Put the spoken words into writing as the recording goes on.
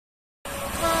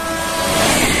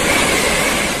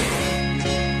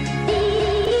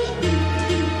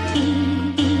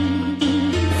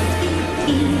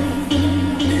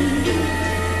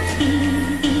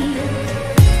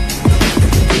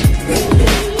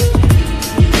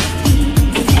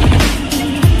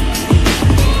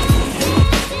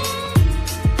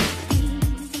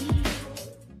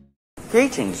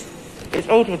Greetings, it's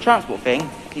Alder transport thing.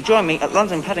 You join me at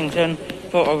London Paddington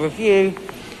for a review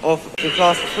of the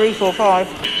class 345.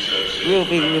 We'll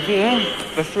be reviewing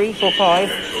the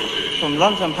 345 from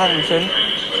London Paddington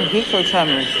to Heathrow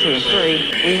Terminals 2 and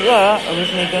 3. We were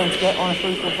originally going to get on a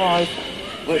 345,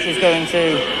 which is going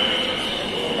to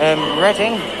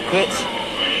Reading, but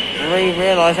we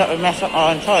realised that would mess up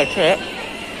our entire trip,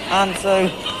 and so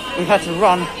we had to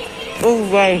run all the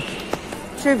way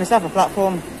to the Stafford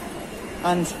platform,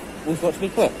 and we've got to be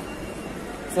quick.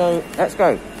 So let's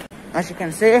go. As you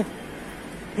can see,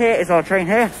 here is our train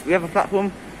here. The other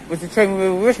platform was the train we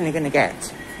were originally going to get.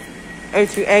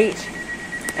 028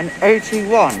 and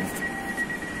 021.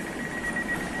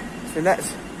 So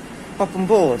let's hop on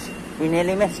board. We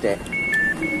nearly missed it.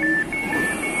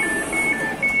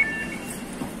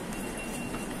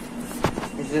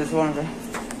 This is one of the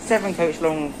 7-coach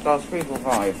long class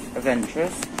 345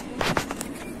 Aventras.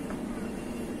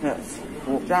 Let's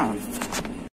walk down.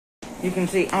 You can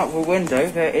see out the window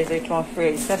there is a class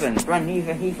 387, brand new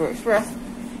for Heathrow Express,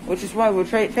 which is why we're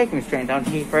taking this train down to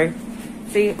Heathrow.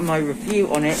 See my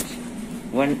review on it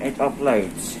when it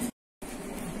uploads.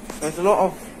 There's a lot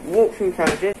of walk-through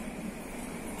carriages,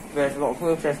 there's a lot of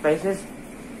wheelchair spaces,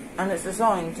 and it's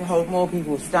designed to hold more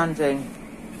people standing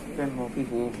than more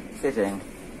people sitting.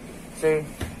 So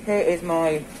here is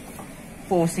my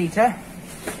 4-seater.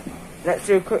 Let's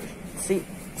do a quick seat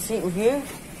review.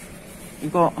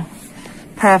 You've got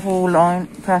purple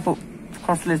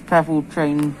crossless purple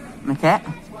train maquette,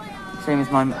 same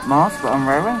as my mask that I'm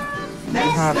wearing.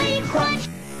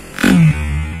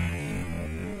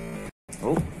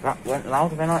 Oh, that went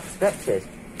louder than I expected.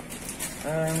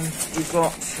 You've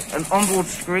got an onboard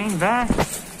screen there,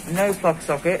 no plug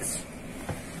sockets,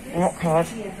 rock hard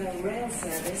rail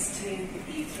service to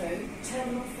Heathrow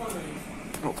Terminal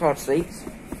 5. Rock hard seats.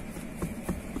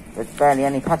 There's barely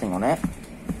any padding on it.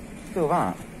 Feel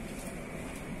that.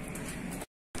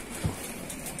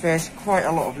 There's quite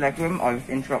a lot of legroom. I was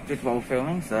interrupted while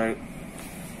filming, so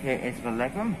here is the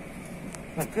legroom.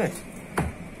 But good.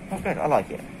 Not good, I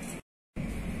like it.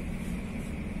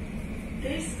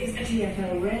 This is a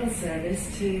TfL rail service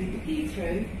to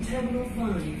Heathrow Terminal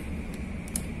 5.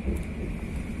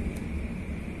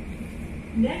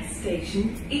 Next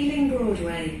station, Ealing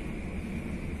Broadway.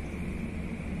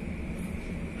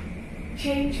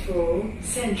 Change for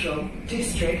Central,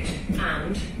 District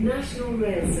and National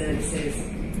Rail Services.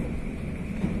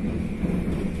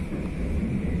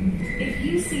 If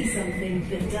you see something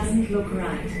that doesn't look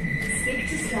right, speak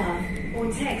to staff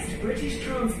or text British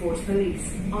Transport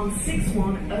Police on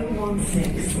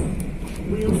 61016.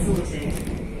 We'll sort it.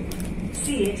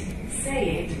 See it,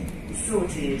 say it,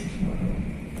 sorted.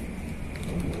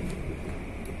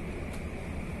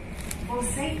 For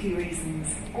safety reasons,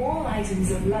 all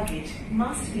items of luggage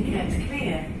must be kept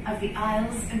clear of the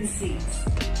aisles and seats.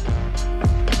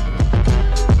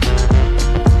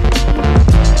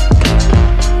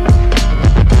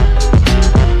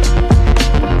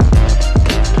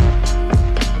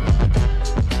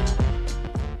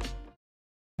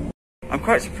 I'm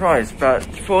quite surprised, but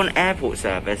for an airport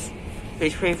service,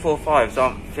 these 345s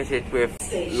aren't fitted with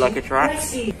luggage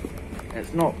racks.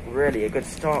 It's not really a good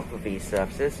start for these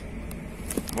services.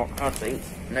 Rock hard seats,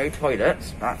 no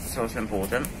toilets, that's also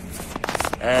important.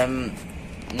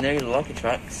 No luggage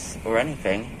racks or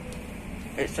anything.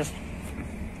 It's just,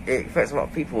 it affects a lot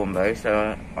of people on those,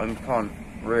 so I can't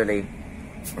really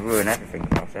ruin everything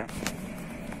about it.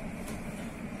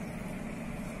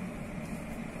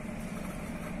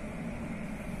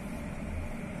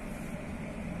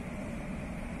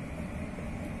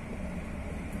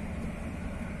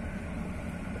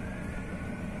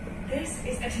 This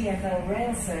is a TfL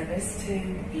rail service to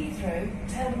Heathrow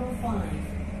Terminal 5.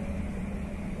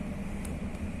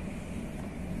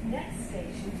 Next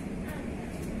station, Alder.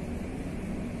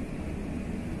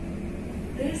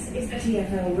 This is a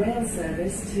TfL rail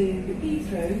service to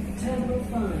Heathrow Terminal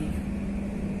 5.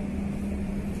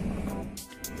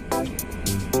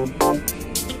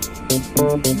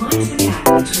 Mind the gap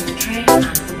between the train and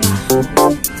the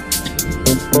platform.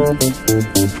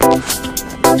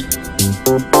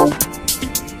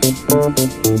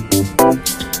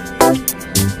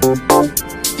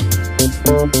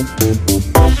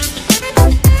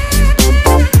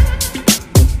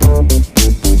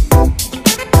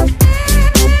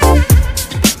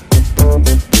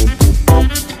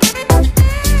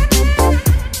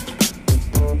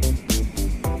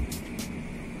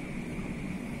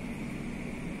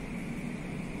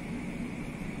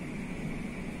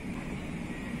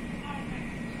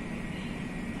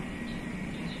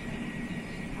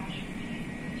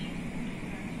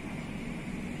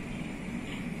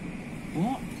 What?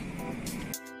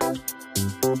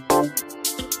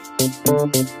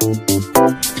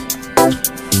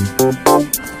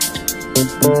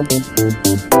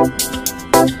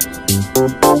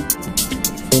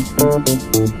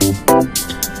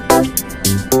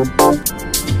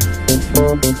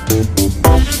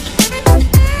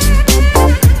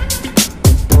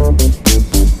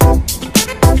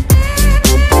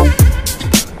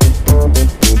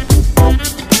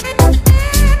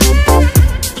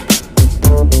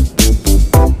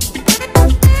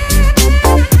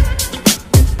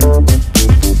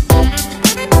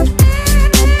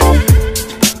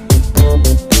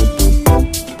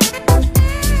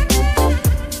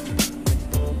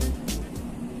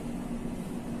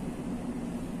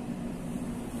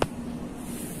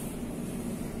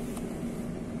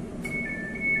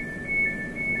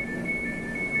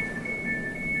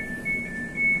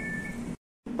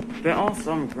 There are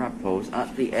some grab poles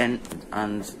at the end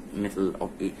and middle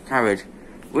of each carriage,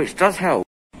 which does help.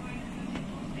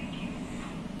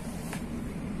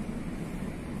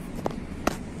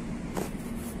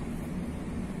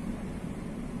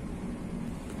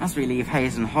 As we leave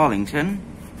Hayes and Harlington,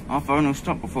 our final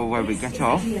stop before where we get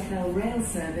off, TfL rail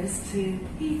service to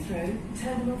Heathrow,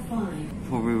 Terminal 5.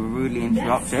 before we were rudely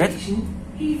interrupted.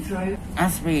 Heathrow.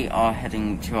 As we are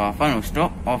heading to our final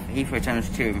stop of Heathrow Terminals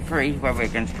 2 and 3, where we're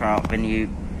going to try out the new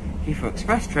Heathrow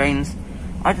Express trains,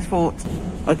 I just thought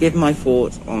I'd give my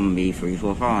thoughts on the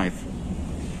 345.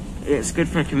 It's good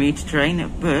for a commuter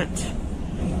train, but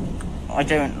I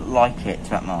don't like it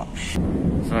that much.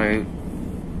 So,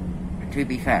 to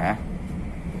be fair,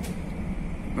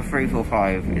 the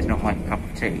 345 is not my cup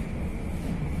of tea.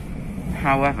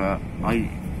 However, I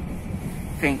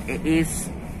think it is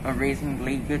a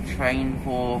reasonably good train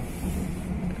for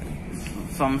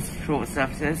some short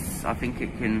services. I think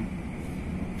it can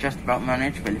just about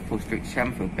manage the Liverpool Street to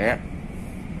Shenfield bit,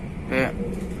 but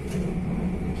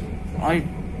I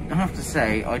have to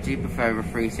say I do prefer the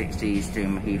 360s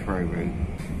doing the Heathrow route.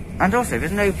 And also,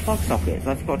 there's no plug sockets.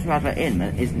 I forgot to add that in.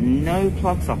 There is no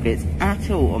plug sockets at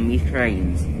all on these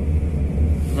trains.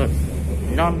 Look,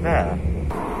 none there.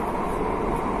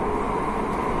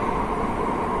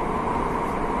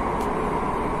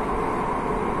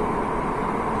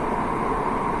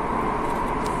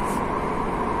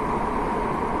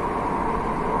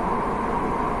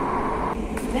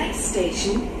 Next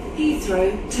station,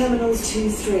 Heathrow, Terminals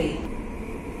 2-3.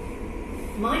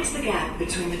 Mind the gap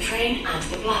between the train and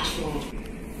the platform.